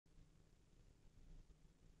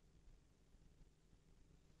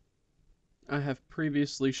I have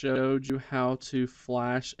previously showed you how to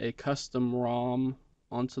flash a custom ROM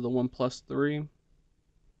onto the OnePlus 3,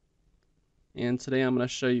 and today I'm going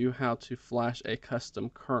to show you how to flash a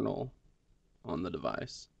custom kernel on the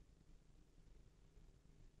device.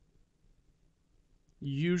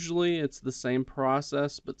 Usually it's the same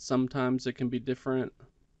process, but sometimes it can be different,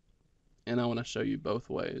 and I want to show you both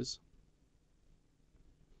ways.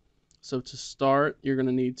 So to start, you're going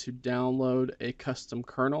to need to download a custom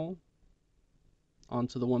kernel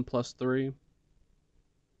onto the OnePlus 3.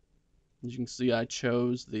 As you can see, I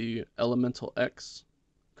chose the Elemental X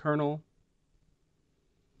kernel.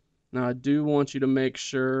 Now I do want you to make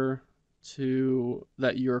sure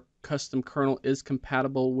that your custom kernel is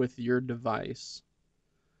compatible with your device.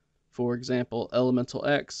 For example, Elemental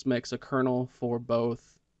X makes a kernel for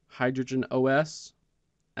both Hydrogen OS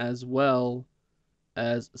as well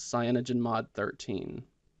as CyanogenMod 13.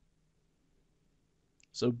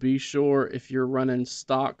 So be sure if you're running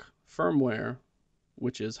stock firmware,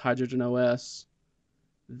 which is Hydrogen OS,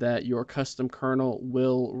 that your custom kernel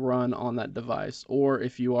will run on that device. Or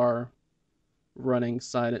if you are running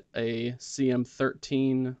a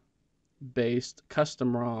CM13 based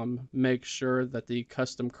custom ROM, make sure that the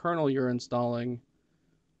custom kernel you're installing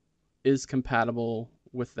is compatible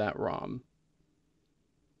with that ROM.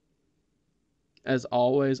 As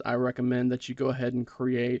always, I recommend that you go ahead and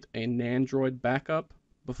create a Nandroid backup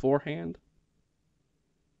beforehand,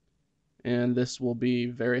 and this will be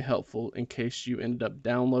very helpful in case you end up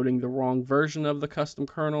downloading the wrong version of the custom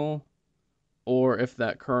kernel, or if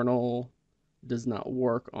that kernel does not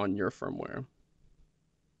work on your firmware.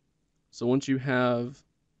 So once you have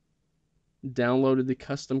downloaded the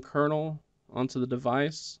custom kernel onto the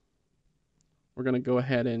device, we're going to go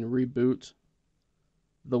ahead and reboot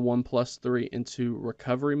the OnePlus 3 into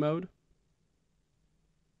recovery mode.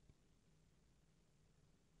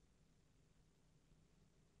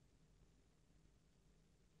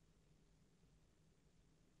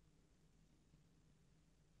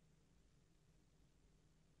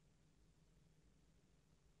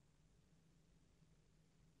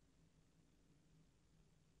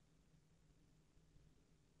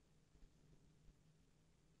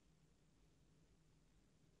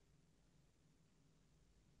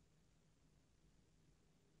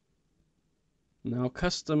 Now,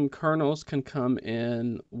 custom kernels can come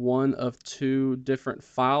in one of two different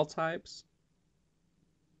file types.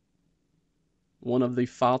 One of the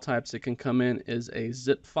file types it can come in is a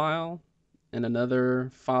zip file, and another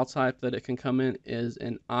file type that it can come in is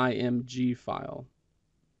an IMG file.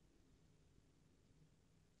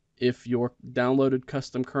 If your downloaded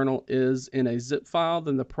custom kernel is in a zip file,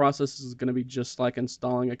 then the process is going to be just like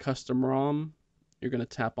installing a custom ROM. You're going to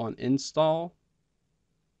tap on Install.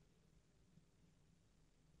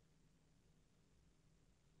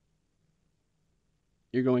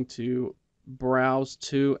 You're going to browse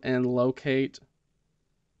to and locate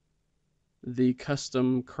the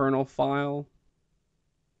custom kernel file,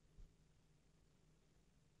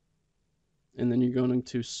 and then you're going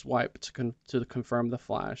to swipe to confirm the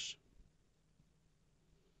flash.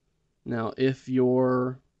 Now, if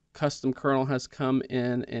your custom kernel has come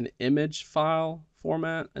in an image file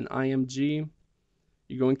format, an IMG,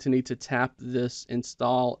 you're going to need to tap this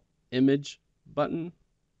Install Image button.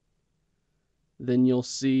 Then you'll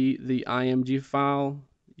see the IMG file,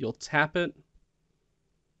 you'll tap it,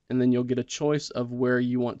 and then you'll get a choice of where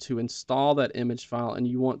you want to install that image file, and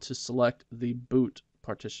you want to select the boot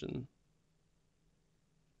partition,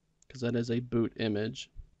 because that is a boot image.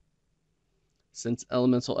 Since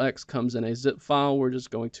Elemental X comes in a zip file, we're just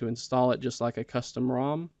going to install it just like a custom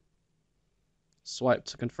ROM. Swipe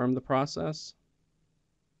to confirm the process.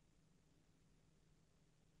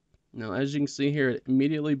 Now, as you can see here, it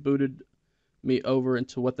immediately booted me over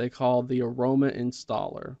into what they call the Aroma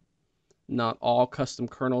installer. Not all custom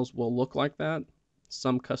kernels will look like that.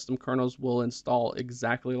 Some custom kernels will install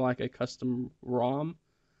exactly like a custom ROM,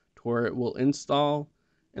 to where it will install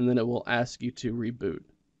and then it will ask you to reboot.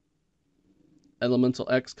 Elemental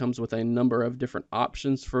X comes with a number of different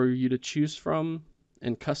options for you to choose from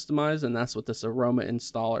and customize, and that's what this Aroma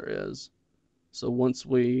installer is. So once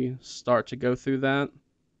we start to go through that,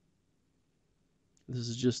 this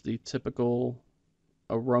is just the typical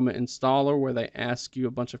Aroma installer where they ask you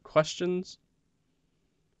a bunch of questions.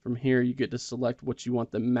 From here, you get to select what you want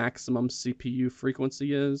the maximum CPU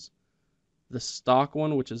frequency is. The stock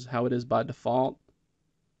one, which is how it is by default,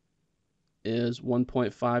 is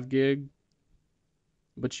 1.5 gig,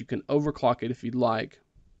 but you can overclock it if you'd like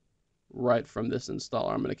right from this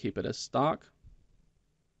installer. I'm going to keep it as stock.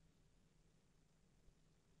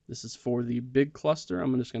 This is for the big cluster.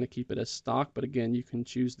 I'm just going to keep it as stock, but again, you can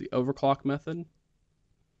choose the overclock method.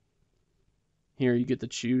 Here you get to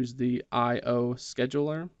choose the I/O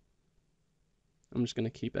scheduler. I'm just going to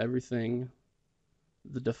keep everything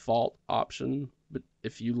the default option, but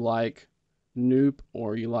if you like Noop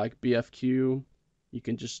or you like BFQ, you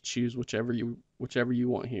can just choose whichever you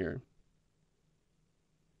want here.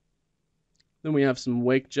 Then we have some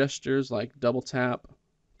wake gestures like double tap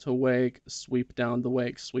to wake, sweep down the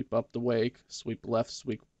wake, sweep up the wake, sweep left,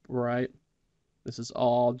 sweep right. This is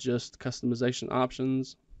all just customization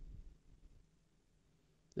options.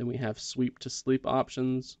 Then we have sweep to sleep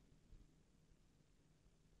options.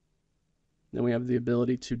 Then we have the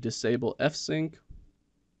ability to disable F-Sync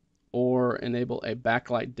or enable a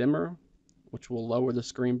backlight dimmer, which will lower the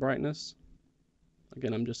screen brightness.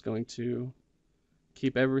 Again, I'm just going to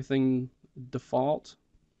keep everything default.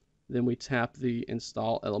 Then we tap the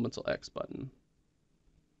Install Elemental X button.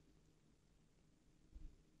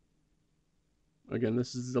 Again,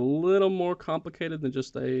 this is a little more complicated than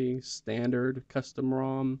just a standard custom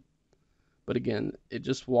ROM. But again, it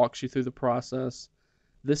just walks you through the process.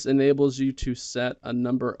 This enables you to set a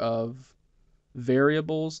number of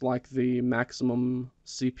variables like the maximum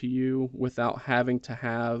CPU without having to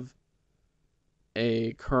have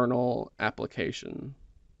a kernel application.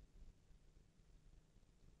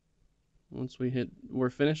 Once we're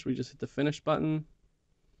finished, we just hit the finish button,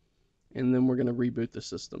 and then we're going to reboot the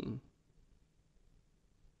system.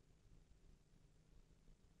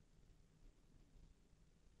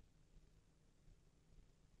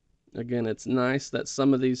 Again, it's nice that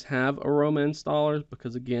some of these have aroma installers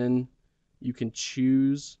because again, you can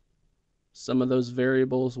choose some of those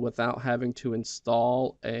variables without having to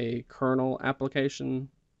install a kernel application.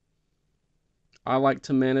 I like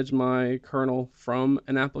to manage my kernel from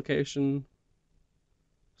an application,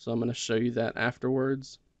 so I'm going to show you that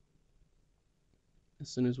afterwards as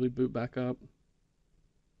soon as we boot back up.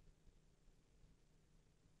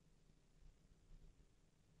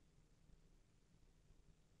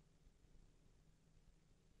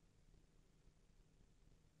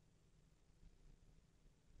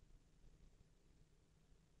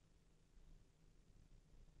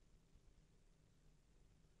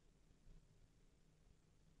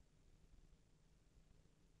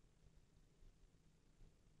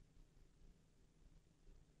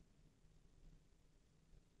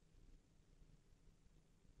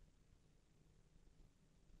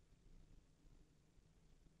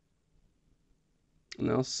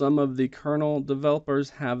 Now, some of the kernel developers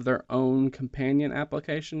have their own companion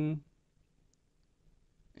application,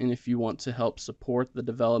 and if you want to help support the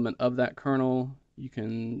development of that kernel, you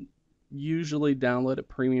can usually download a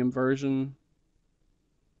premium version.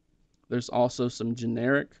 There's also some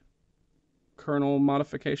generic kernel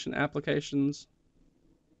modification applications.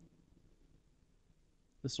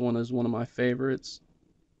 This one is one of my favorites.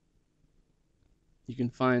 You can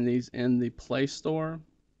find these in the Play Store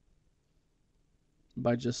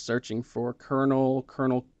by just searching for Kernel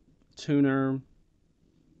Tuner.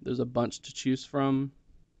 There's a bunch to choose from.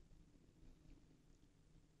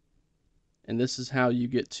 And this is how you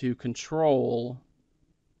get to control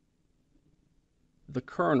the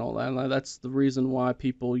kernel. That's the reason why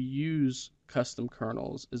people use custom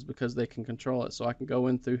kernels, is because they can control it. So I can go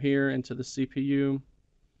in through here into the CPU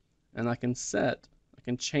and I can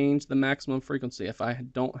change the maximum frequency. If I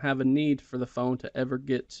don't have a need for the phone to ever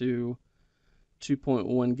get to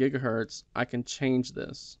 2.1 gigahertz, I can change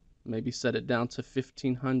this. Maybe set it down to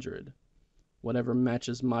 1500, whatever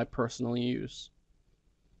matches my personal use.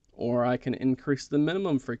 Or I can increase the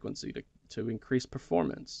minimum frequency to increase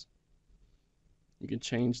performance. You can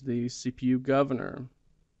change the CPU governor.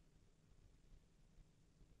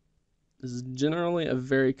 This is generally a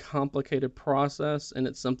very complicated process, and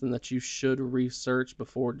it's something that you should research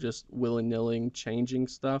before just willy-nilly changing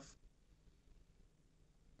stuff.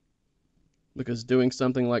 Because doing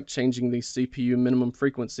something like changing the CPU minimum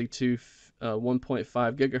frequency to 1.5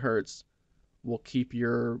 gigahertz will keep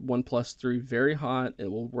your OnePlus 3 very hot.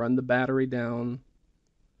 It will run the battery down.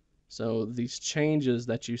 So these changes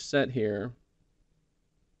that you set here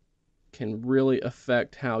can really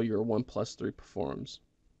affect how your OnePlus 3 performs.